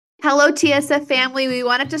Hello, TSF family. We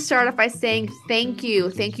wanted to start off by saying thank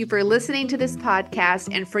you. Thank you for listening to this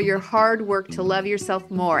podcast and for your hard work to love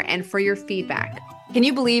yourself more and for your feedback. Can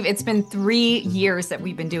you believe it's been 3 years that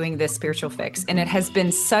we've been doing this spiritual fix, and it has been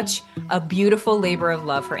such a beautiful labor of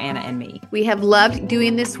love for Anna and me. We have loved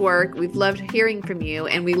doing this work. We've loved hearing from you,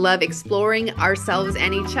 and we love exploring ourselves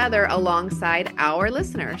and each other alongside our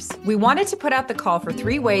listeners. We wanted to put out the call for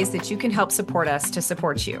 3 ways that you can help support us to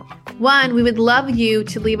support you. 1, we would love you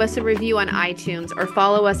to leave us a review on iTunes or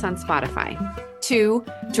follow us on Spotify. 2,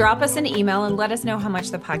 drop us an email and let us know how much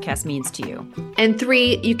the podcast means to you. And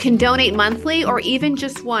 3, you can donate monthly or even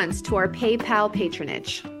just once to our PayPal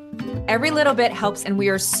patronage. Every little bit helps, and we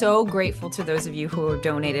are so grateful to those of you who have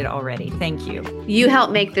donated already. Thank you. You help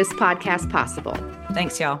make this podcast possible.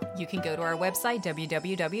 Thanks, y'all. You can go to our website,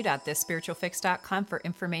 www.thisspiritualfix.com, for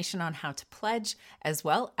information on how to pledge, as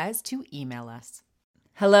well as to email us.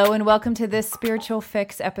 Hello, and welcome to This Spiritual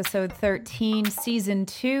Fix, episode 13, season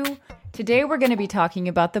 2. Today, we're going to be talking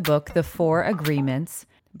about the book, The 4 Agreements,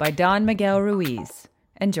 by Don Miguel Ruiz.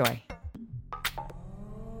 Enjoy.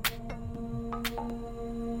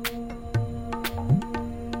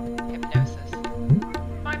 Hypnosis,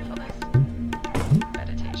 mindfulness,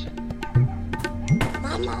 meditation,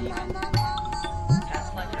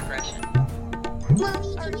 past life regression,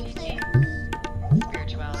 RTC,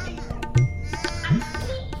 spirituality.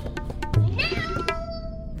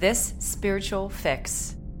 This Spiritual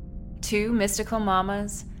Fix. 2 mystical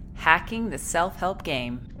mamas hacking the self-help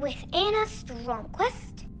game. With Anna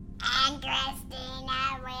Stromquist and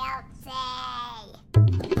Christina Wiltsey.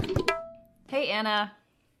 Hey, Anna.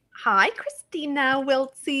 Hi, Christina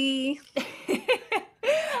Wiltsey.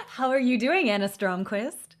 How are you doing, Anna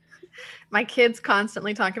Stromquist? My kids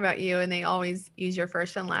constantly talk about you and they always use your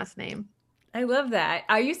first and last name. I love that.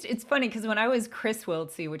 It's funny because when I was Chris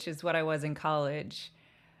Wiltsey, which is what I was in college,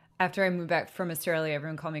 after I moved back from Australia,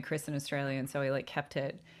 everyone called me Chris in Australia, and so I kept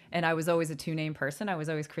it. And I was always a 2-name person. I was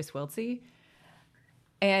always Chris Wiltsey.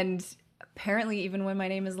 And apparently, even when my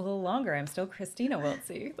name is a little longer, I'm still Christina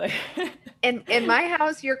Wiltsey. In my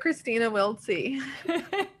house, you're Christina Wiltsey.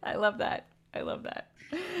 I love that. I love that.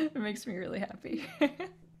 It makes me really happy.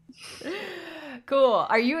 Cool.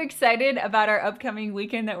 Are you excited about our upcoming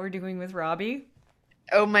weekend that we're doing with Robbie?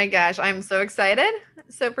 Oh my gosh, I'm so excited.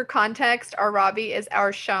 So for context, our Robbie is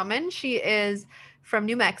our shaman. She is from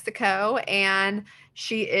New Mexico, and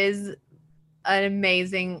she is an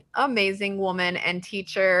amazing, amazing woman and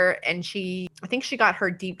teacher. And I think she got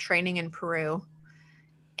her deep training in Peru,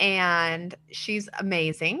 and she's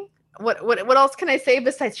amazing. What else can I say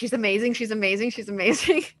besides she's amazing? She's amazing. She's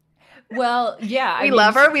amazing. Well, yeah. We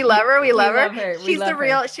love her. We love her. We love her.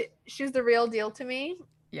 She's the real deal to me.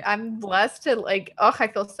 Yeah. I'm blessed to I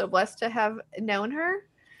feel so blessed to have known her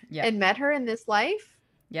and met her in this life.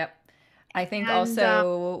 Yep. I think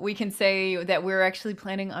also we can say that we're actually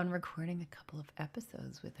planning on recording a couple of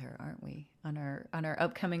episodes with her, aren't we? On our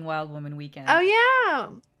upcoming Wild Woman weekend. Oh yeah.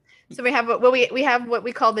 So we have what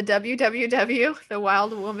we call the WWW, the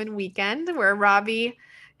Wild Woman Weekend, where Robbie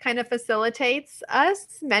kind of facilitates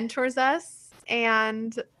us, mentors us,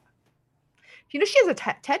 and she has a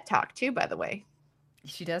TED Talk too, by the way.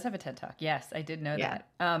 She does have a TED Talk. Yes, I did know that.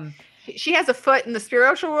 She has a foot in the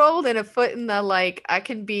spiritual world and a foot in the I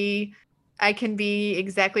can be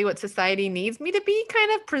exactly what society needs me to be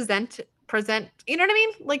kind of present, you know what I mean?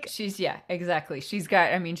 Exactly.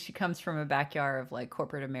 She comes from a backyard of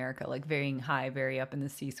corporate America, very high, very up in the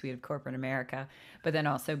C-suite of corporate America, but then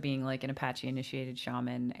also being an Apache initiated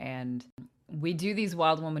shaman. And we do these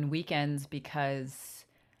Wild Woman weekends because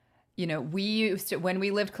we used to, when we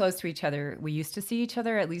lived close to each other, we used to see each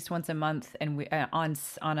other at least once a month. And we, on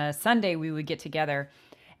a Sunday, we would get together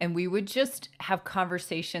and we would just have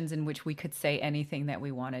conversations in which we could say anything that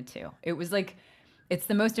we wanted to. It was it's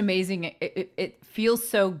the most amazing. It feels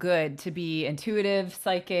so good to be intuitive,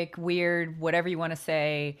 psychic, weird, whatever you want to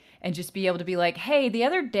say, and just be able to be hey, the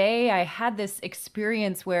other day I had this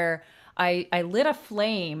experience where I lit a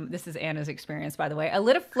flame. This is Anna's experience, by the way. I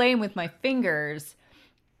lit a flame with my fingers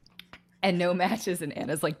and no matches. And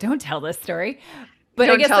Anna's don't tell this story. But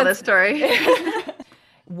don't tell this story.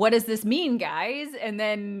 What does this mean, guys? And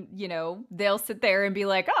then, they'll sit there and be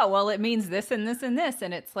oh, well, it means this and this and this.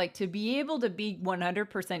 And it's to be able to be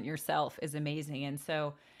 100% yourself is amazing. And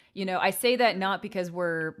so, I say that not because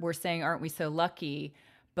we're saying, aren't we so lucky?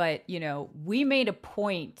 But, we made a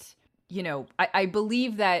point. I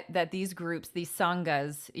believe that these groups, these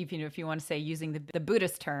sanghas, if you want to say using the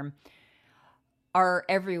Buddhist term, are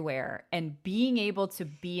everywhere. And being able to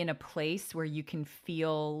be in a place where you can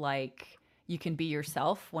feel you can be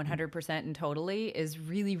yourself 100% and totally is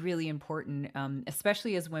really, really important,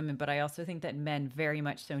 especially as women. But I also think that men very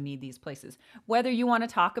much so need these places. Whether you want to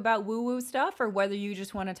talk about woo-woo stuff or whether you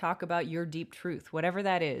just want to talk about your deep truth, whatever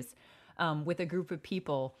that is, with a group of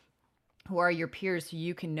people who are your peers, so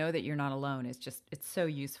you can know that you're not alone, it's so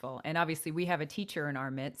useful. And obviously we have a teacher in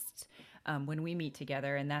our midst when we meet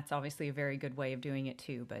together, and that's obviously a very good way of doing it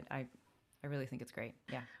too. But I really think it's great.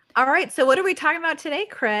 Yeah. All right. So what are we talking about today,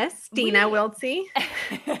 Christina Wiltsey?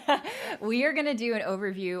 We are going to do an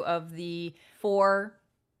overview of the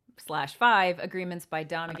 4/5 agreements by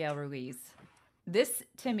Don Miguel Ruiz. This,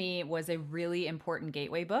 to me, was a really important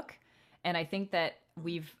gateway book. And I think that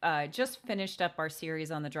we've just finished up our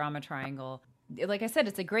series on the drama triangle. Like I said,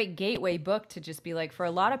 it's a great gateway book to just be like, for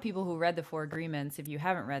a lot of people who read the 4 agreements, if you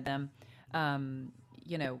haven't read them,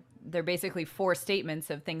 they're basically 4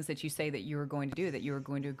 statements of things that you say that you are going to do, that you are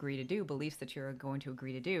going to agree to do, beliefs that you're going to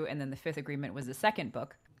agree to do. And then the 5th agreement was the second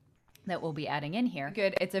book that we'll be adding in here.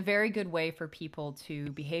 Good. It's a very good way for people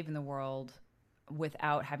to behave in the world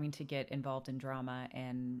without having to get involved in drama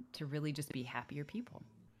and to really just be happier people.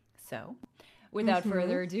 So without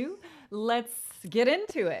further ado, let's get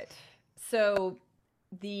into it. So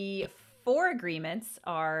the 4 agreements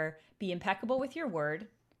are: be impeccable with your word,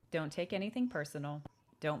 don't take anything personal,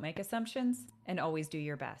 don't make assumptions, and always do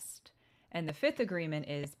your best. And the 5th agreement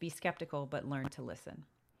is: be skeptical, but learn to listen.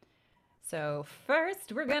 So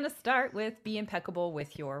first, we're going to start with be impeccable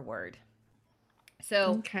with your word.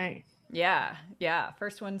 So, Okay. yeah.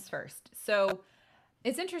 First one's first. So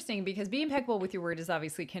it's interesting because be impeccable with your word is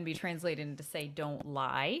obviously can be translated into say, don't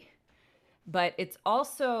lie. But it's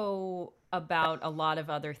also about a lot of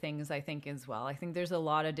other things, I think, as well. I think there's a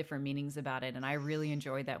lot of different meanings about it. And I really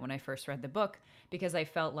enjoyed that when I first read the book, because I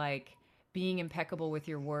felt like being impeccable with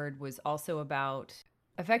your word was also about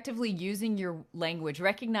effectively using your language,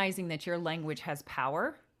 recognizing that your language has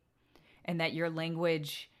power and that your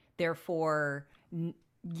language, therefore,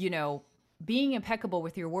 being impeccable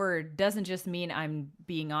with your word doesn't just mean I'm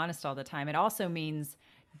being honest all the time. It also means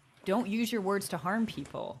don't use your words to harm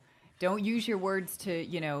people. Don't use your words to,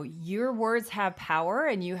 your words have power,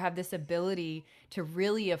 and you have this ability to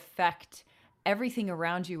really affect everything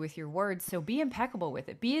around you with your words. So be impeccable with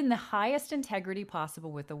it. Be in the highest integrity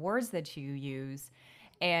possible with the words that you use.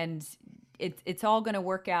 And it's all going to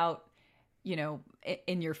work out,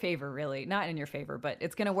 in your favor, really. Not in your favor, but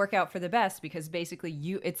it's going to work out for the best, because basically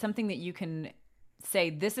it's something that you can say,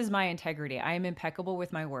 this is my integrity. I am impeccable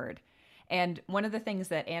with my word. And one of the things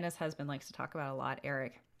that Anna's husband likes to talk about a lot,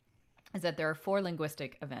 Eric, is that there are 4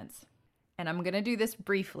 linguistic events. And I'm going to do this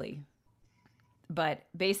briefly. But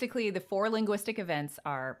basically, the 4 linguistic events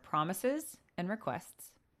are promises and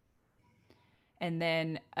requests, and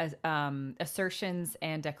then assertions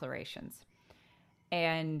and declarations.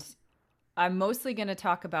 And I'm mostly going to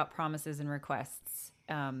talk about promises and requests.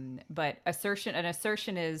 But an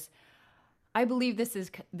assertion is, I believe this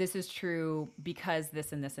is true because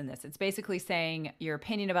this and this and this. It's basically saying your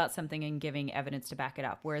opinion about something and giving evidence to back it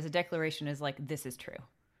up. Whereas a declaration is like, this is true.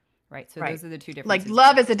 Right. So those are the 2 differences. Like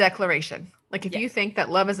love is a declaration. Like if you think that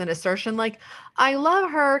love is an assertion, like I love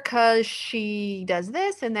her because she does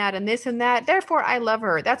this and that and this and that, therefore I love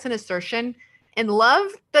her. That's an assertion. And love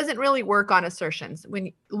doesn't really work on assertions.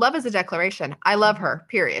 When love is a declaration, I love her,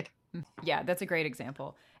 period. Yeah, that's a great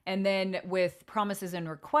example. And then with promises and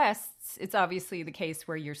requests, it's obviously the case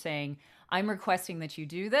where you're saying, I'm requesting that you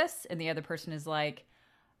do this. And the other person is like,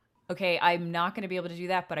 okay, I'm not going to be able to do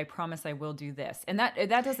that, but I promise I will do this. And that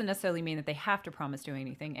doesn't necessarily mean that they have to promise doing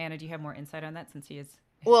anything. Anna, do you have more insight on that, since he is?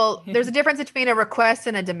 Well, there's a difference between a request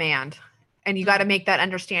and a demand. And you got to make that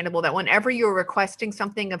understandable, that whenever you're requesting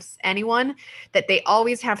something of anyone, that they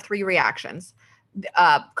always have 3 reactions,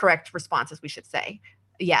 correct responses, we should say.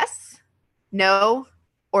 Yes, no,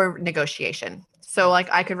 or negotiation. So like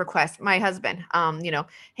I could request my husband,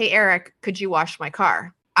 hey, Eric, could you wash my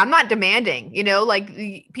car? I'm not demanding,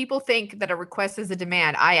 people think that a request is a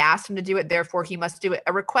demand. I asked him to do it, therefore he must do it.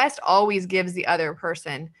 A request always gives the other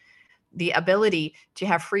person the ability to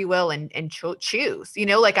have free will and choose,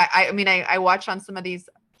 I watch on some of these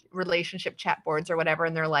relationship chat boards or whatever,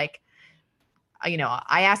 and they're like, I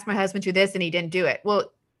asked my husband to do this and he didn't do it.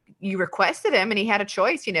 Well, you requested him and he had a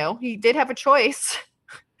choice, he did have a choice.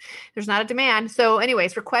 There's not a demand. So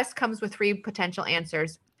anyways, request comes with 3 potential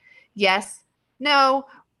answers: yes, no,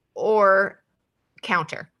 or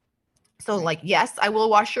counter. So like, yes, I will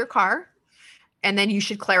wash your car. And then you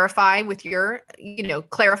should clarify with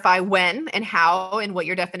clarify when and how and what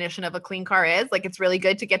your definition of a clean car is. Like, it's really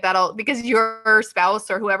good to get that all, because your spouse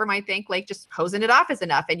or whoever might think like just hosing it off is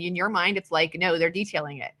enough. And in your mind, it's like, no, they're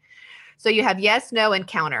detailing it. So you have yes, no, and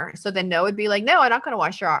counter. So then no would be like, no, I'm not going to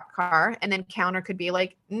wash your car. And then counter could be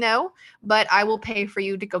like, no, but I will pay for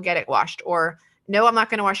you to go get it washed. Or no, I'm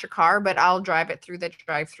not going to wash your car, but I'll drive it through the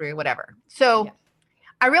drive-through, whatever. So Yeah.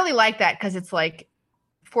 I really like that because it's like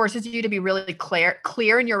forces you to be really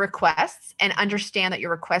clear in your requests and understand that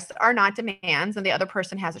your requests are not demands and the other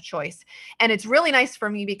person has a choice. And it's really nice for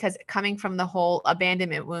me because coming from the whole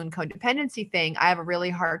abandonment wound codependency thing, I have a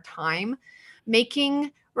really hard time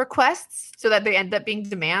making requests so that they end up being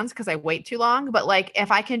demands because I wait too long. But like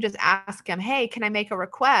if I can just ask him, hey, can I make a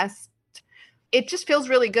request? It just feels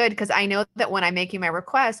really good because I know that when I'm making my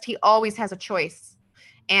request, he always has a choice.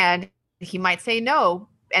 And he might say no.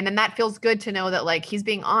 And then that feels good to know that like he's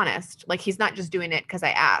being honest. Like he's not just doing it because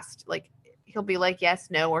I asked. Like he'll be like yes,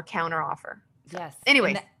 no, or counter offer. So, Yes.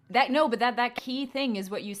 Anyway. That key thing is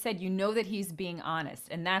what you said. You know that he's being honest.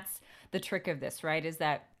 And that's the trick of this, right? Is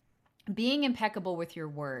that being impeccable with your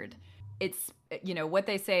word. It's, you know, what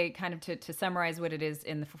they say kind of to summarize what it is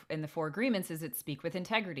in the 4 agreements is it's speak with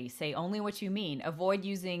integrity, say only what you mean, avoid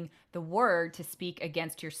using the word to speak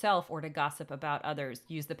against yourself or to gossip about others,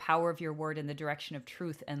 use the power of your word in the direction of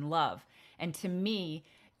truth and love. And to me,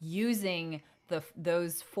 using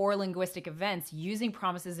those 4 linguistic events, using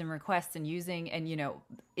promises and requests and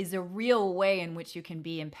is a real way in which you can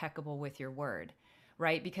be impeccable with your word,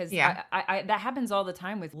 right? Because I that happens all the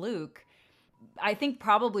time with Luke. I think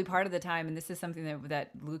probably part of the time, and this is something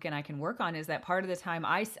that Luke and I can work on, is that part of the time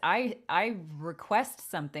I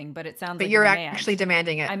request something, but it sounds but like you're a demand. actually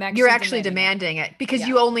demanding it. You're actually demanding it because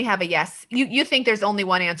you only have a yes. You think there's only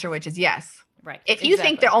one answer, which is yes. Right. If you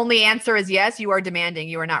think the only answer is yes, you are demanding.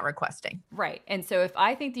 You are not requesting. Right. And so if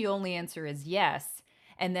I think the only answer is yes,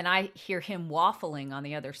 and then I hear him waffling on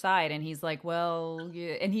the other side, and he's like, well,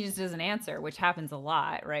 and he just doesn't answer, which happens a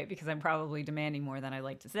lot, right? Because I'm probably demanding more than I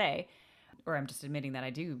like to say. Or I'm just admitting that I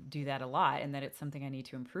do that a lot and that it's something I need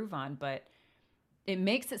to improve on. But it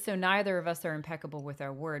makes it so neither of us are impeccable with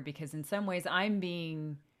our word because in some ways I'm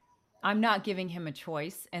not giving him a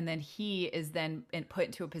choice. And then he is then put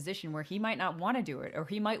into a position where he might not want to do it or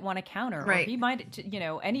he might want to counter or he might,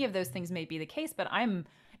 any of those things may be the case, but I'm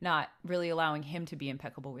not really allowing him to be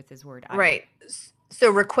impeccable with his word either. Right. So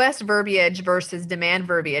request verbiage versus demand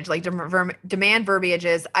verbiage. Like demand verbiage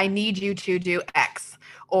is I need you to do X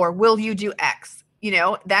or will you do X?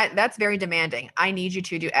 That's very demanding. I need you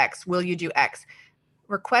to do X. Will you do X?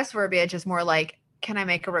 Request verbiage is more like, can I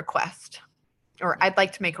make a request? Or I'd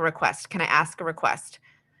like to make a request. Can I ask a request?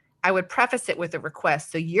 I would preface it with a request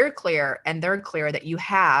so you're clear and they're clear that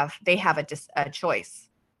they have a choice.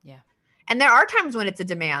 Yeah. And there are times when it's a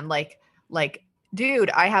demand like, dude,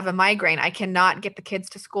 I have a migraine. I cannot get the kids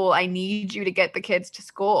to school. I need you to get the kids to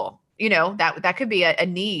school. That could be a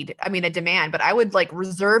need. I mean, a demand, but I would like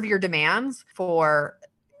reserve your demands for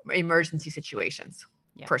emergency situations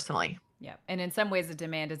personally. Yeah. And in some ways a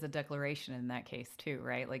demand is a declaration in that case too,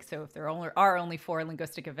 right? Like, so if there are only 4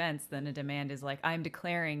 linguistic events, then a demand is like, I'm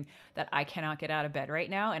declaring that I cannot get out of bed right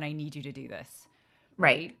now and I need you to do this.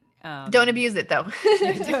 Right. Don't abuse it though.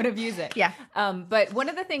 Don't abuse it. Yeah. But one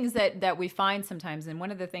of the things that we find sometimes, and one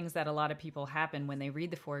of the things that a lot of people happen when they read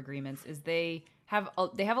the 4 agreements is they have a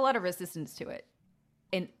lot of resistance to it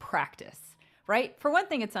in practice, right? For one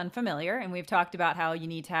thing, it's unfamiliar. And we've talked about how you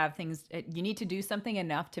need to have things, you need to do something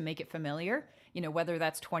enough to make it familiar, whether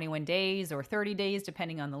that's 21 days or 30 days,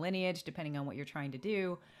 depending on the lineage, depending on what you're trying to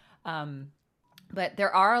do. But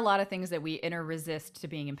there are a lot of things that we resist to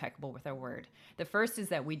being impeccable with our word. The first is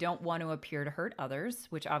that we don't want to appear to hurt others,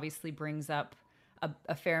 which obviously brings up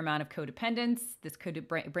a fair amount of codependence. This could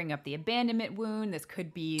bring up the abandonment wound. This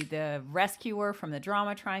could be the rescuer from the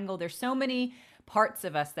drama triangle. There's so many parts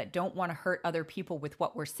of us that don't want to hurt other people with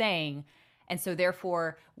what we're saying. And so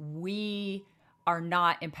therefore, we are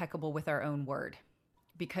not impeccable with our own word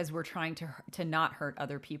because we're trying to not hurt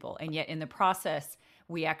other people. And yet in the process,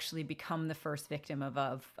 we actually become the first victim of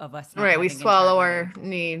us. Right. We swallow our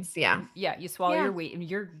needs. Yeah. Yeah. You swallow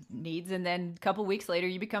your needs. And then a couple weeks later,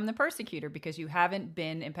 you become the persecutor because you haven't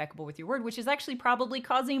been impeccable with your word, which is actually probably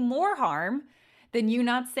causing more harm than you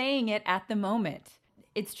not saying it at the moment.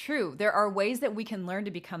 It's true. There are ways that we can learn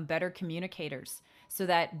to become better communicators so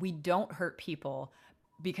that we don't hurt people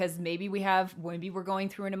because maybe we're going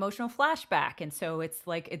through an emotional flashback. And so it's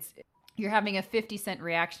like, you're having a 50-cent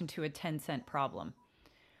reaction to a 10-cent problem.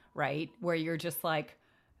 Right? Where you're just like,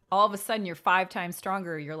 all of a sudden you're 5 times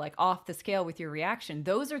stronger. You're like off the scale with your reaction.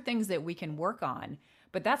 Those are things that we can work on,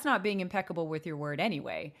 but that's not being impeccable with your word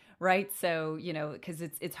anyway. Right? So, because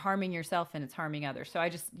it's harming yourself and it's harming others. So I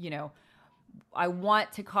just, I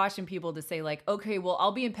want to caution people to say like, okay, well,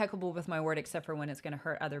 I'll be impeccable with my word, except for when it's going to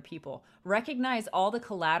hurt other people. Recognize all the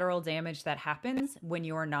collateral damage that happens when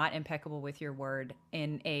you are not impeccable with your word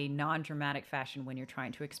in a non-dramatic fashion when you're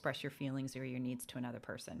trying to express your feelings or your needs to another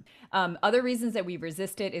person. Other reasons that we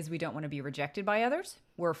resist it is we don't want to be rejected by others.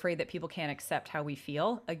 We're afraid that people can't accept how we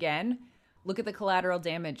feel. Again, look at the collateral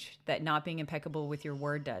damage that not being impeccable with your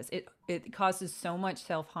word does. It causes so much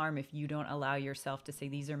self-harm if you don't allow yourself to say,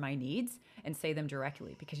 these are my needs, and say them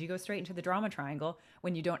directly, because you go straight into the drama triangle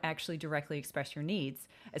when you don't actually directly express your needs,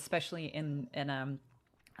 especially in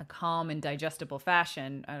a calm and digestible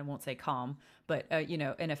fashion. I won't say calm, but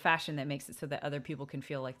in a fashion that makes it so that other people can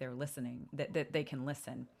feel like they're listening, that they can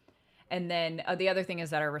listen. And then the other thing is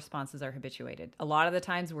that our responses are habituated. A lot of the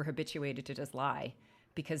times we're habituated to just lie,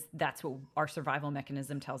 because that's what our survival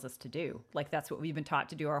mechanism tells us to do. Like, that's what we've been taught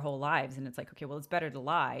to do our whole lives. And it's like, okay, well, it's better to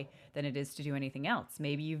lie than it is to do anything else.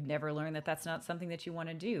 Maybe you've never learned that that's not something that you want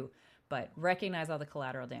to do, but recognize all the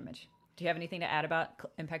collateral damage. Do you have anything to add about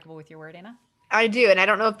impeccable with your word, Anna? I do. And I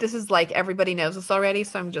don't know if this is like everybody knows this already,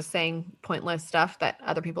 so I'm just saying pointless stuff that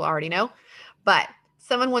other people already know. But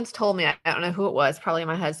someone once told me, I don't know who it was, probably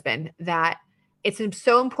my husband, that it's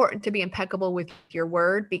so important to be impeccable with your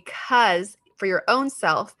word, because for your own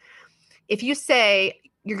self, if you say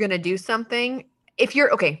you're going to do something, if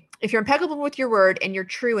you're impeccable with your word and you're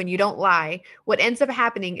true and you don't lie, what ends up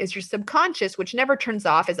happening is your subconscious, which never turns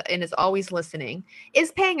off and is always listening,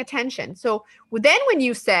 is paying attention. So then when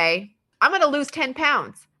you say, I'm going to lose 10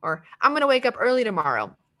 pounds, or I'm going to wake up early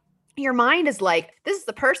tomorrow, your mind is like, this is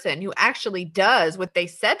the person who actually does what they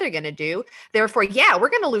said they're going to do. Therefore, yeah, we're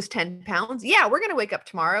going to lose 10 pounds. Yeah, we're going to wake up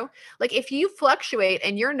tomorrow. Like, if you fluctuate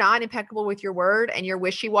and you're not impeccable with your word and you're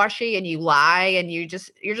wishy-washy and you lie and you're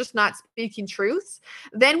just not speaking truths,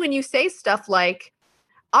 then when you say stuff like,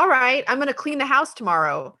 all right, I'm going to clean the house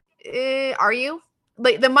tomorrow. Are you?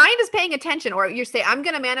 Like, the mind is paying attention. Or you say, I'm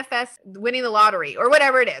going to manifest winning the lottery, or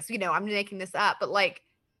whatever it is. I'm making this up, but like,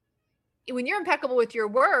 when you're impeccable with your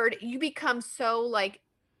word, you become so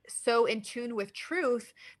in tune with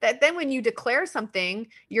truth that then when you declare something,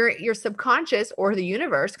 your subconscious or the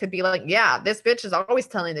universe could be like, yeah, this bitch is always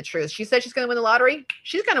telling the truth. She said she's going to win the lottery.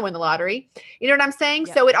 She's going to win the lottery. You know what I'm saying?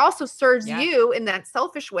 Yeah. So it also serves you in that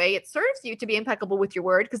selfish way. It serves you to be impeccable with your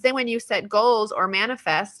word, because then when you set goals or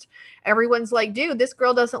manifest, everyone's like, dude, this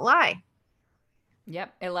girl doesn't lie.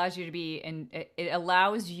 Yep. It allows you to be, and it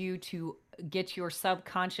allows you to get your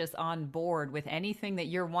subconscious on board with anything that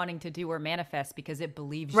you're wanting to do or manifest, because it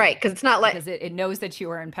believes you. Right. Because it's not like, because it knows that you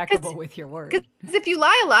are impeccable with your word. Because if you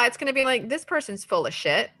lie a lot, it's going to be like, this person's full of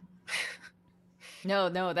shit.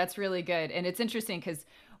 No, that's really good. And it's interesting because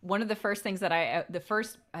one of the first things that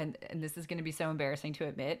and this is going to be so embarrassing to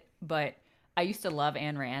admit, but I used to love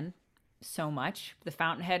Ayn Rand so much. The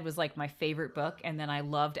Fountainhead was like my favorite book. And then I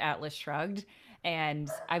loved Atlas Shrugged. And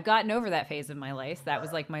I've gotten over that phase of my life. That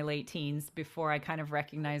was like my late teens before I kind of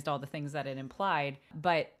recognized all the things that it implied.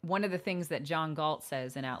 But one of the things that John Galt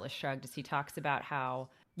says in Atlas Shrugged is he talks about how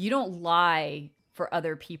you don't lie for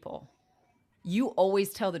other people. You always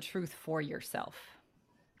tell the truth for yourself,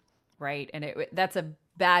 right? And that's a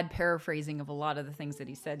bad paraphrasing of a lot of the things that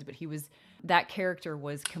he said, but that character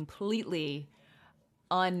was completely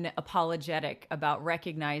unapologetic about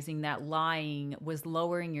recognizing that lying was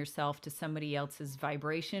lowering yourself to somebody else's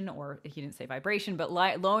vibration, or he didn't say vibration, but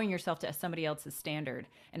lowering yourself to somebody else's standard,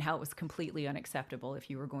 and how it was completely unacceptable if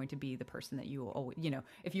you were going to be the person that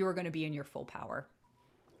if you were going to be in your full power.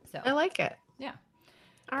 So I like it. Yeah.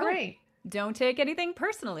 All right. Don't take anything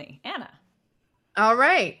personally. Anna. All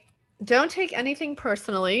right. Don't take anything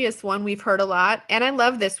personally is one we've heard a lot. And I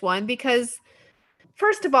love this one because,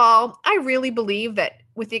 first of all, I really believe that,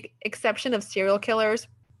 with the exception of serial killers,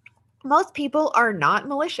 most people are not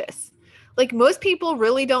malicious. Like, most people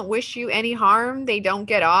really don't wish you any harm. They don't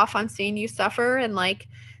get off on seeing you suffer. And like,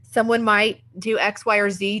 someone might do X, Y, or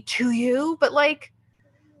Z to you, but like,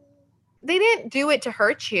 they didn't do it to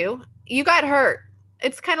hurt you. You got hurt.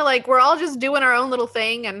 It's kind of like we're all just doing our own little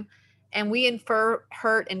thing, and we infer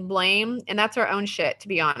hurt and blame, and that's our own shit, to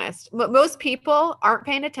be honest. But most people aren't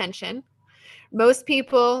paying attention. Most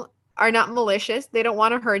people are not malicious. They don't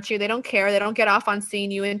want to hurt you. They don't care. They don't get off on seeing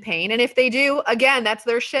you in pain. And if they do, again, that's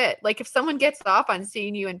their shit. Like, if someone gets off on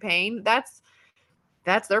seeing you in pain, that's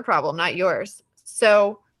their problem, not yours.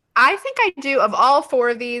 So I think I do, of all four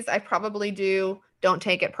of these, I probably do don't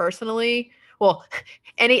take it personally. Well,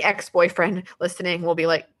 any ex-boyfriend listening will be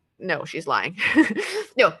like, no, she's lying.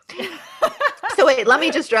 No. So wait, let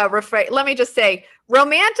me just rephrase. Let me just say,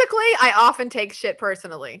 romantically, I often take shit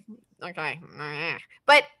personally. Okay.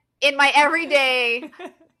 But in my everyday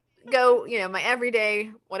go, my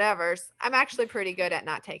everyday whatevers, I'm actually pretty good at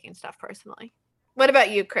not taking stuff personally. What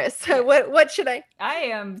about you, Chris? Yeah. What should I? I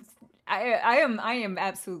am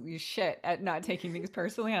absolutely shit at not taking things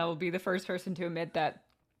personally. I will be the first person to admit that.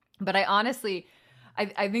 But I honestly,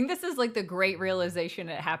 I think this is like the great realization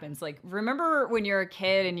that happens. Like, remember when you're a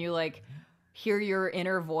kid and you like hear your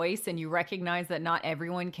inner voice and you recognize that not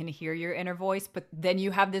everyone can hear your inner voice, but then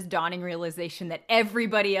you have this dawning realization that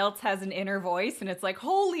everybody else has an inner voice, and it's like,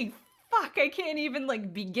 holy fuck, I can't even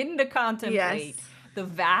like begin to contemplate Yes. the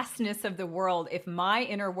vastness of the world if my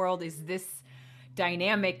inner world is this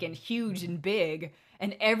dynamic and huge and big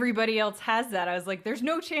and everybody else has that. I was like, there's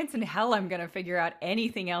no chance in hell I'm going to figure out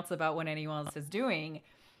anything else about what anyone else is doing.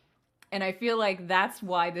 And I feel like that's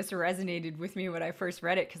why this resonated with me when I first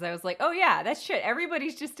read it, because I was like, oh yeah, that's shit.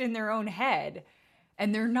 Everybody's just in their own head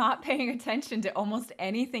and they're not paying attention to almost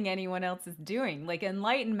anything anyone else is doing. Like,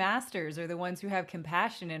 enlightened masters are the ones who have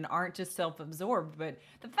compassion and aren't just self-absorbed, but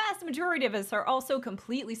the vast majority of us are also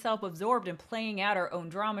completely self-absorbed and playing out our own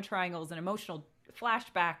drama triangles and emotional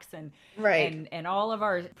flashbacks and Right. and all of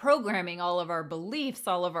our programming, all of our beliefs,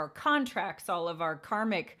 all of our contracts, all of our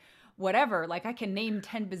karmic whatever. Like, I can name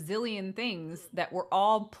 10 bazillion things that we're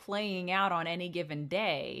all playing out on any given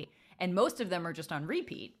day. And most of them are just on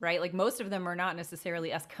repeat, right? Like, most of them are not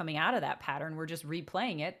necessarily us coming out of that pattern. We're just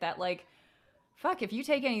replaying it. That, like, fuck, if you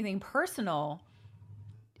take anything personal,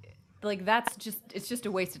 like, it's just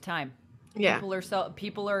a waste of time. Yeah.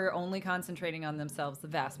 People are only concentrating on themselves the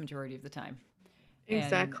vast majority of the time.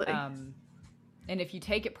 Exactly. And if you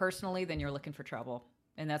take it personally, then you're looking for trouble.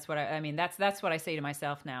 And that's what I mean, that's what I say to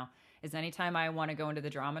myself now, is anytime I want to go into the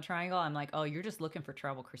drama triangle, I'm like, oh, you're just looking for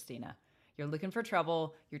trouble, Christina. You're looking for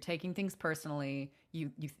trouble. You're taking things personally.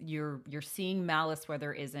 You're seeing malice where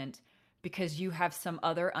there isn't, because you have some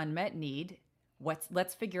other unmet need.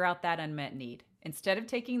 Let's figure out that unmet need. Instead of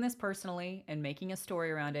taking this personally and making a story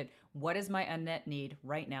around it, what is my unmet need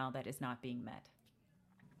right now that is not being met?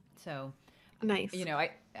 So, Nice.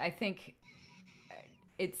 I think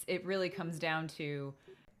it really comes down to,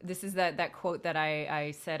 this is that quote that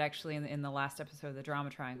I said actually in the last episode of the Drama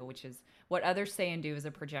Triangle, which is, what others say and do is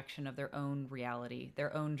a projection of their own reality,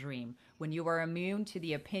 their own dream. When you are immune to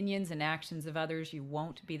the opinions and actions of others, you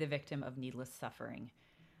won't be the victim of needless suffering.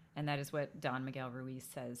 And that is what Don Miguel Ruiz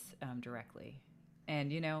says directly. And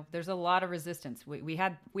there's a lot of resistance. We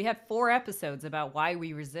had 4 episodes about why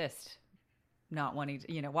we resist not wanting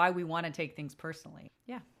to, why we want to take things personally.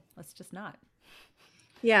 Yeah, let's just not.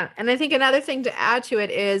 Yeah. And I think another thing to add to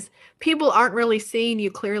it is people aren't really seeing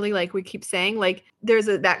you clearly, like we keep saying. Like, there's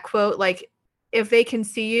that quote, like, if they can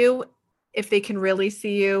see you, if they can really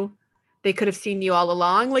see you, they could have seen you all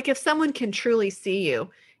along. Like, if someone can truly see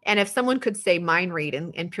you, and if someone could say mind read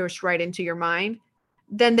and pierce right into your mind,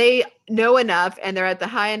 then they know enough and they're at the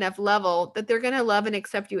high enough level that they're going to love and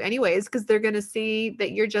accept you anyways, because they're going to see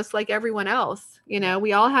that you're just like everyone else.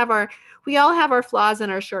 We all have our flaws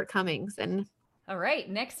and our shortcomings. And all right,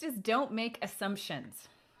 next is don't make assumptions.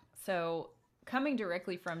 So, coming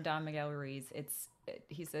directly from Don Miguel Ruiz,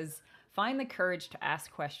 he says, find the courage to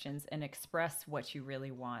ask questions and express what you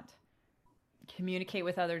really want. Communicate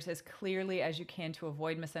with others as clearly as you can to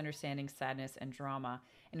avoid misunderstanding, sadness, and drama.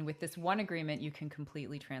 And with this one agreement, you can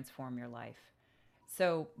completely transform your life.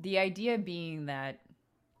 So the idea being that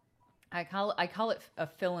I call it a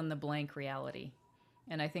fill in the blank reality.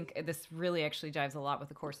 And I think this really actually jives a lot with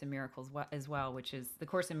the Course in Miracles as well, which is the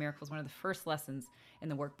Course in Miracles. One of the first lessons in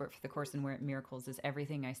the workbook for the Course in Miracles is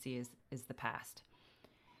everything I see is the past,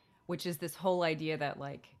 which is this whole idea that,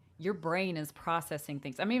 like, your brain is processing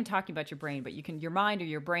things. I'm not even talking about your brain, but your mind or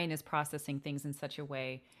your brain is processing things in such a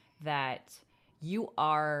way that you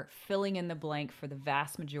are filling in the blank for the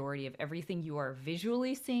vast majority of everything you are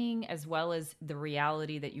visually seeing, as well as the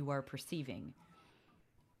reality that you are perceiving.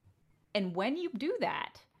 And when you do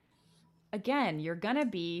that, again, you're going to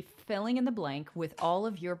be filling in the blank with all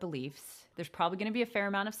of your beliefs. There's probably going to be a fair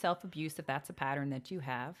amount of self-abuse if that's a pattern that you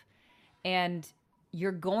have. And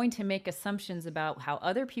you're going to make assumptions about how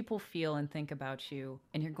other people feel and think about you,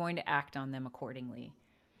 and you're going to act on them accordingly.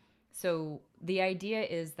 So the idea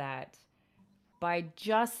is that by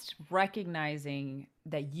just recognizing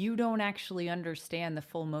that you don't actually understand the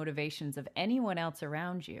full motivations of anyone else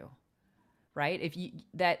around you, right? If you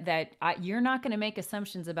you're not going to make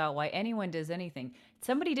assumptions about why anyone does anything.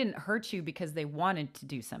 Somebody didn't hurt you because they wanted to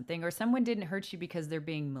do something, or someone didn't hurt you because they're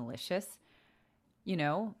being malicious.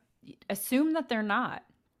 Assume that they're not.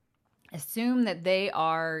 Assume that they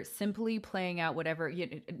are simply playing out whatever.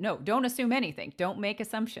 No, don't assume anything. Don't make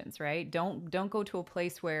assumptions, right? Don't go to a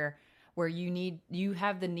place where you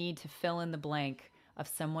have the need to fill in the blank of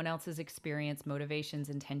someone else's experience, motivations,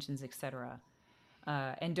 intentions, etc.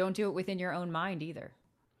 And don't do it within your own mind either,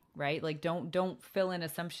 right? Like don't fill in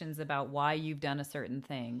assumptions about why you've done a certain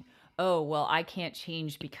thing. Oh, well, I can't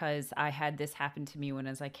change because I had this happen to me when I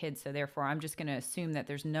was a kid, so therefore I'm just going to assume that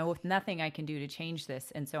there's nothing I can do to change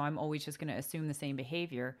this, and so I'm always just going to assume the same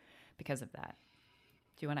behavior because of that.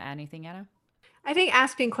 Do you want to add anything, Anna? I think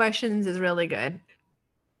asking questions is really good.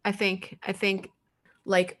 I think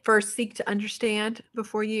like first seek to understand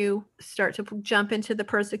before you start to jump into the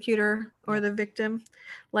persecutor or the victim.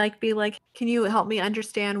 Like be like, can you help me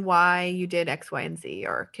understand why you did X, Y, and Z?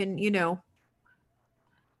 Or can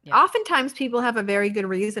oftentimes people have a very good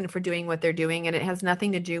reason for doing what they're doing, and it has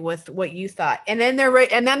nothing to do with what you thought. And then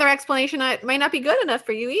their explanation might not be good enough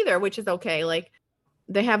for you either, which is okay. Like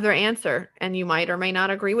they have their answer and you might or may not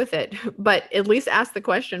agree with it, but at least ask the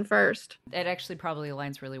question first. It actually probably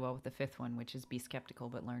aligns really well with the fifth one, which is be skeptical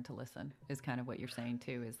but learn to listen, is kind of what you're saying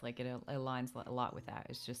too, is like it aligns a lot with that.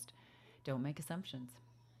 It's just don't make assumptions.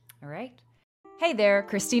 All right. Hey there,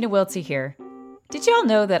 Christina Wiltsey here. Did y'all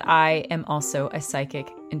know that I am also a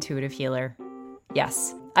psychic intuitive healer?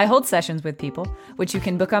 Yes, I hold sessions with people, which you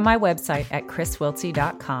can book on my website at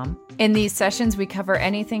chriswiltsey.com. In these sessions, we cover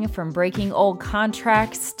anything from breaking old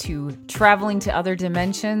contracts to traveling to other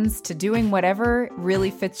dimensions to doing whatever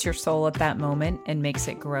really fits your soul at that moment and makes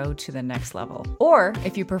it grow to the next level. Or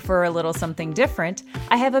if you prefer a little something different,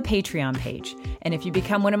 I have a Patreon page. And if you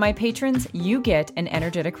become one of my patrons, you get an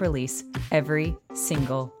energetic release every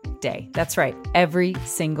single day. That's right, every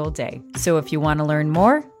single day. So if you want to learn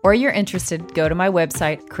more or you're interested, go to my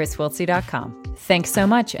website, chriswiltsey.com. Thanks so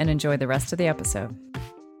much and enjoy the rest of the episode.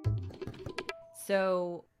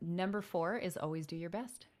 So number 4 is always do your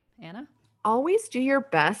best. Anna? Always do your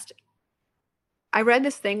best. I read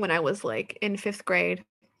this thing when I was like in 5th grade.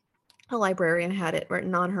 A librarian had it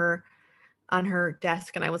written on her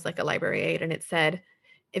desk, and I was like a library aide, and it said,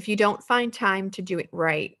 if you don't find time to do it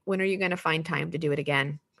right, when are you going to find time to do it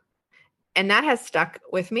again? And that has stuck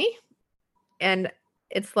with me. And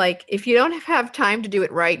it's like, if you don't have time to do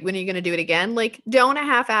it right, when are you going to do it again? Like, don't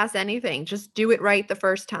half-ass anything. Just do it right the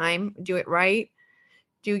first time. Do it right.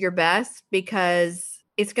 Do your best, because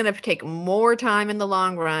it's going to take more time in the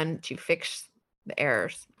long run to fix the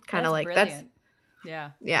errors. Kind of like brilliant.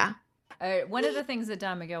 Yeah. One of the things that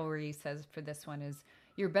Don Miguel Ruiz says for this one is,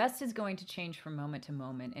 your best is going to change from moment to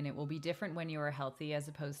moment, and it will be different when you are healthy as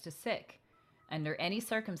opposed to sick. Under any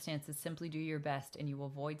circumstances, simply do your best and you will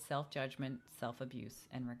avoid self-judgment, self-abuse,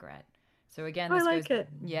 and regret. So again,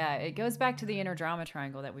 it goes back to the inner drama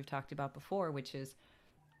triangle that we've talked about before, which is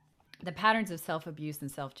the patterns of self-abuse and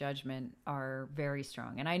self-judgment are very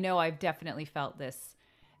strong. And I know I've definitely felt this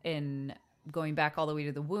in going back all the way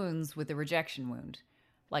to the wounds with the rejection wound.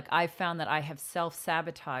 Like, I've found that I have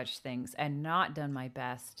self-sabotaged things and not done my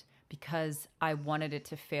best because I wanted it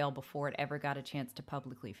to fail before it ever got a chance to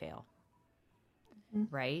publicly fail.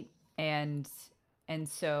 Right. And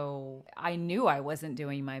so I knew I wasn't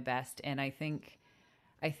doing my best. And I think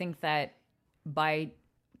that by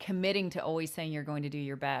committing to always saying you're going to do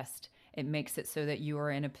your best, it makes it so that you are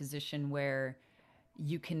in a position where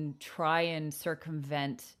you can try and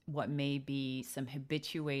circumvent what may be some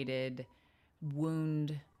habituated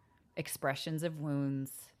wound expressions of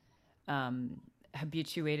wounds,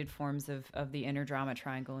 habituated forms of the inner drama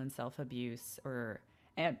triangle and self-abuse,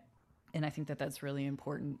 and I think that that's really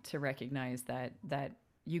important to recognize that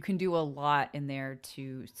you can do a lot in there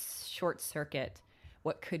to short circuit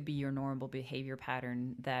what could be your normal behavior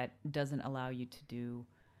pattern that doesn't allow you to do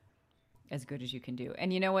as good as you can do.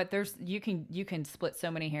 And you know what? You can split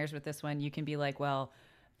so many hairs with this one. You can be like, well,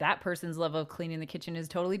 that person's level of cleaning the kitchen is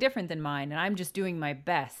totally different than mine, and I'm just doing my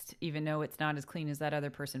best, even though it's not as clean as that other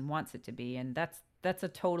person wants it to be. And that's a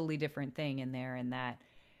totally different thing in there, in that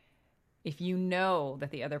if you know that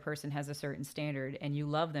the other person has a certain standard and you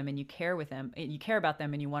love them and you care about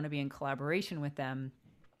them and you want to be in collaboration with them,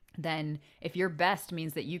 then if your best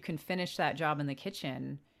means that you can finish that job in the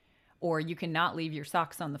kitchen, or you cannot leave your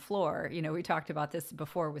socks on the floor, we talked about this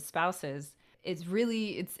before with spouses. It's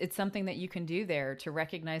really, it's something that you can do there to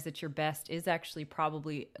recognize that your best is actually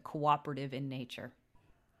probably cooperative in nature.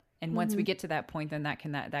 And once we get to that point, then that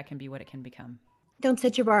can be what it can become. Don't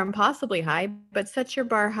set your bar impossibly high, but set your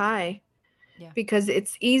bar high. Yeah. Because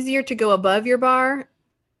it's easier to go above your bar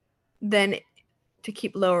than to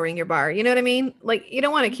keep lowering your bar. You know what I mean? Like, you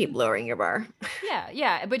don't want to keep lowering your bar.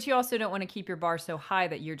 Yeah. But you also don't want to keep your bar so high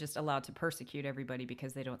that you're just allowed to persecute everybody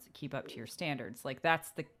because they don't keep up to your standards. Like,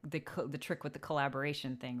 that's the trick with the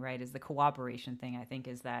collaboration thing, right? Is the cooperation thing, I think,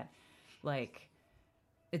 is that, like,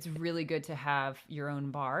 it's really good to have your own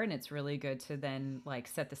bar, and it's really good to then like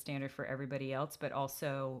set the standard for everybody else, but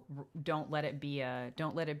also don't let it be a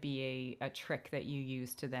trick that you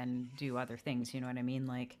use to then do other things. You know what I mean?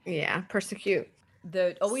 Like, Yeah, persecute.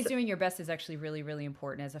 the always doing your best is actually really, really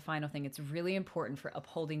important. As a final thing, it's really important for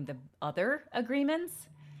upholding the other agreements,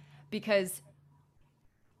 because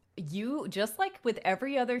you, just like with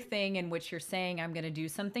every other thing in which you're saying, I'm going to do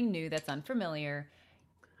something new that's unfamiliar,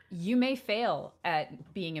 you may fail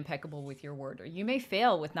at being impeccable with your word, or you may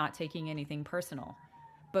fail with not taking anything personal.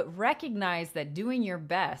 But recognize that doing your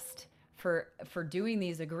best for doing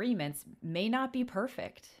these agreements may not be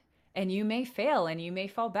perfect. And you may fail, and you may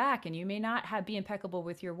fall back, and you may not be impeccable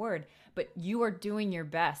with your word, but you are doing your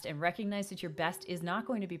best. And recognize that your best is not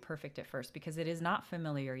going to be perfect at first, because it is not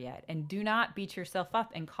familiar yet. And do not beat yourself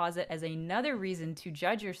up and cause it as another reason to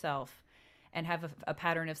judge yourself and have a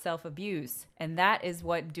pattern of self-abuse. And that is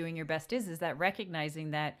what doing your best is that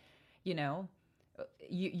recognizing that, you know,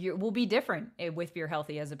 you will be different if you're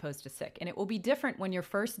healthy as opposed to sick. And it will be different when you're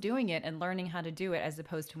first doing it and learning how to do it as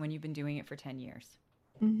opposed to when you've been doing it for 10 years.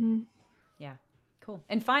 Mm-hmm. Yeah, cool.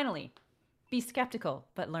 And finally, be skeptical,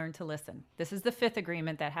 but learn to listen. This is the 5th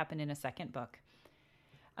agreement that happened in a second book.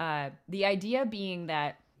 The idea being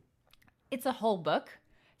that it's a whole book.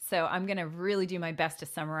 So I'm going to really do my best to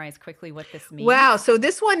summarize quickly what this means. Wow. So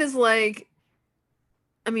this one is like,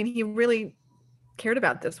 I mean, he really cared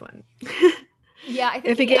about this one. Yeah. I think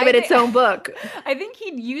if he gave it its own book. I think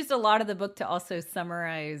he used a lot of the book to also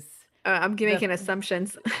summarize. I'm making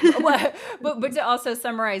assumptions. but to also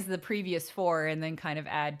summarize the previous 4 and then kind of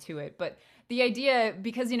add to it. But the idea,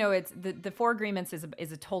 because, you know, it's the 4 agreements is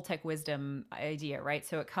a Toltec wisdom idea, right?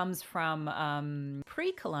 So it comes from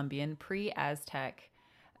pre-Columbian, pre-Aztec,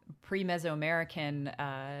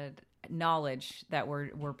 pre-Mesoamerican knowledge that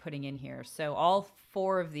we're putting in here. So all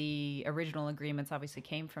 4 of the original agreements obviously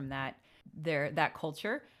came from that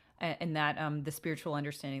culture, and that the spiritual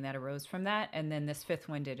understanding that arose from that. And then this 5th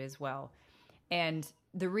one did as well. And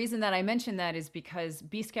the reason that I mention that is because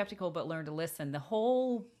be skeptical, but learn to listen. The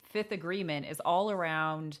whole 5th agreement is all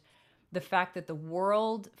around the fact that the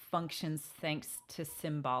world functions thanks to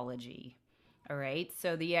symbology. All right.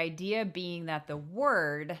 So the idea being that the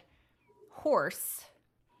word horse,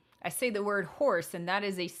 I say the word horse, and that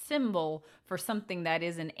is a symbol for something that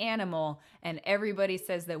is an animal. And everybody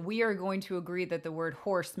says that we are going to agree that the word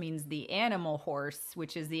horse means the animal horse,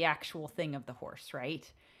 which is the actual thing of the horse, right?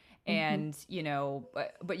 Mm-hmm. And, you know,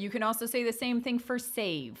 but you can also say the same thing for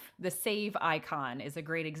save. The save icon is a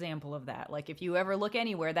great example of that. Like if you ever look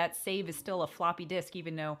anywhere, that save is still a floppy disk,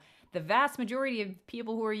 even though the vast majority of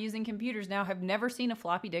people who are using computers now have never seen a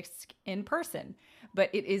floppy disk in person.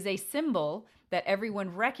 But it is a symbol that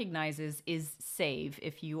everyone recognizes is save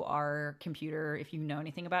if you if you know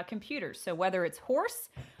anything about computers. So whether it's horse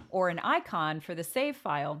or an icon for the save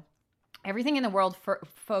file, everything in the world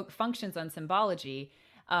functions on symbology,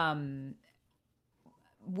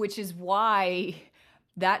 which is why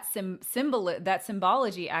that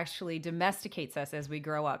symbology actually domesticates us as we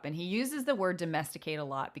grow up. And he uses the word domesticate a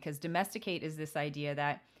lot, because domesticate is this idea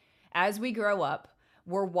that as we grow up,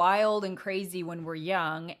 we're wild and crazy when we're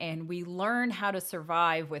young, and we learn how to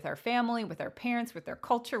survive with our family, with our parents, with our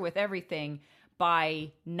culture, with everything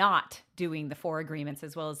by not doing the 4 agreements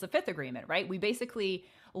as well as the 5th agreement, right? We basically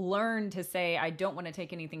learn to say, I don't want to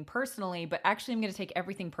take anything personally, but actually I'm going to take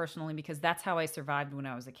everything personally because that's how I survived when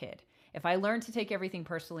I was a kid. If I learned to take everything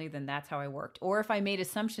personally, then that's how I worked. Or if I made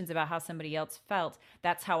assumptions about how somebody else felt,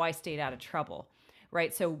 that's how I stayed out of trouble,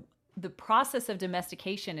 right? So the process of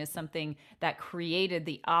domestication is something that created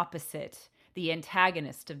the opposite, the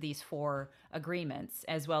antagonist of these 4 agreements,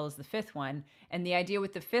 as well as the 5th one. And the idea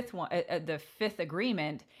with the 5th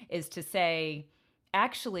agreement is to say,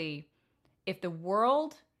 actually, if the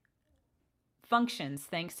world functions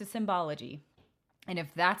thanks to symbology, and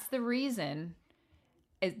if that's the reason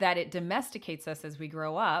is that it domesticates us as we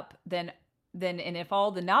grow up, then and if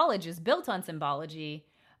all the knowledge is built on symbology,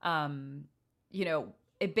 you know,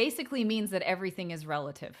 it basically means that everything is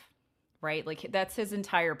relative, right? Like that's his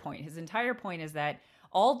entire point. His entire point is that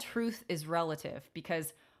all truth is relative,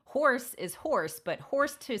 because horse is horse, but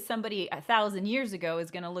horse to somebody 1,000 years ago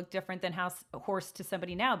is going to look different than horse to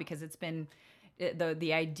somebody now, because it's been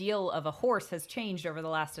the ideal of a horse has changed over the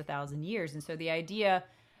last 1,000 years. And so the idea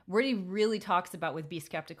what he really talks about with be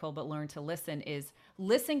skeptical but learn to listen is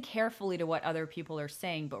listen carefully to what other people are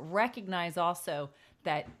saying, but recognize also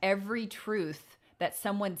that every truth that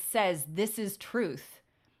someone says this is truth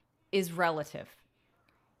is relative.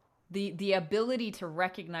 The ability to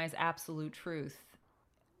recognize absolute truth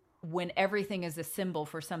when everything is a symbol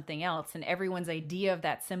for something else and everyone's idea of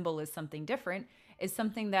that symbol is something different is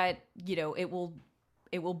something that, it will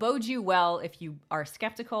bode you well if you are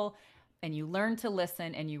skeptical and you learn to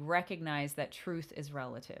listen and you recognize that truth is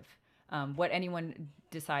relative. What anyone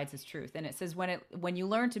decides is truth. And it says when you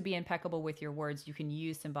learn to be impeccable with your words, you can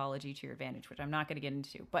use symbology to your advantage, which I'm not going to get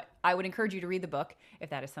into. But I would encourage you to read the book if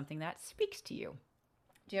that is something that speaks to you.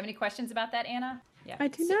 Do you have any questions about that, Anna? Yeah. I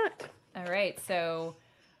do not. All right. So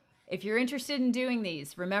if you're interested in doing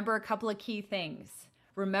these, remember a couple of key things.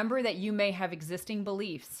 Remember that you may have existing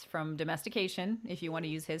beliefs from domestication, if you want to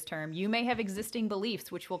use his term. You may have existing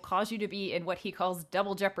beliefs which will cause you to be in what he calls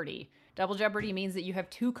double jeopardy. Double jeopardy means that you have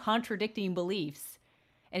two contradicting beliefs.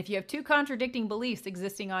 And if you have two contradicting beliefs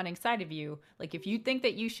existing on inside of you, like if you think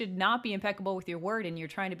that you should not be impeccable with your word and you're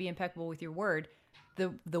trying to be impeccable with your word,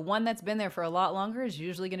 the one that's been there for a lot longer is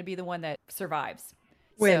usually going to be the one that survives.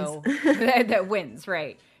 Wins. So, that wins,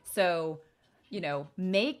 right. So,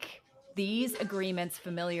 make these agreements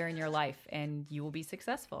familiar in your life and you will be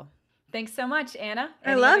successful. Thanks so much, Anna.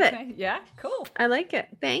 I love it. Yeah, cool. I like it.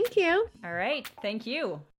 Thank you. All right. Thank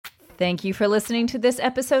you. Thank you for listening to this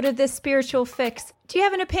episode of This Spiritual Fix. Do you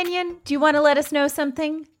have an opinion? Do you want to let us know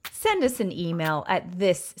something? Send us an email at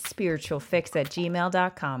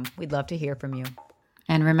thisspiritualfix@gmail.com. We'd love to hear from you.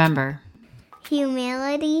 And remember,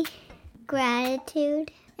 Humility,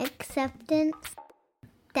 gratitude, acceptance,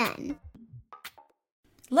 done.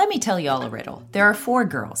 Let me tell you all a riddle. There are 4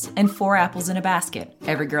 girls and 4 apples in a basket.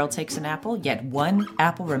 Every girl takes an apple, yet 1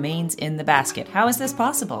 apple remains in the basket. How is this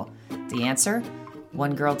possible? The answer?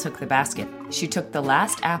 One girl took the basket. She took the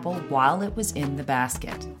last apple while it was in the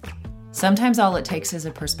basket. Sometimes all it takes is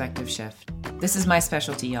a perspective shift. This is my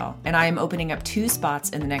specialty, y'all, and I am opening up 2 spots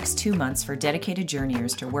in the next 2 months for dedicated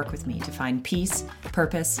journeyers to work with me to find peace,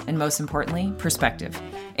 purpose, and most importantly, perspective.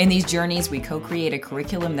 In these journeys, we co-create a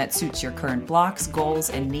curriculum that suits your current blocks,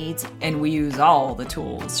 goals, and needs, and we use all the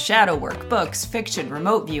tools: shadow work, books, fiction,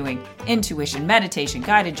 remote viewing, intuition, meditation,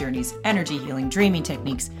 guided journeys, energy healing, dreaming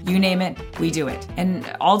techniques, you name it, we do it.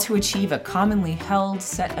 And all to achieve a commonly held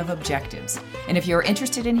set of objectives. And if you're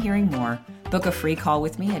interested in hearing more, book a free call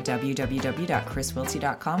with me at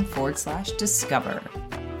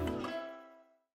www.chriswiltsey.com/discover.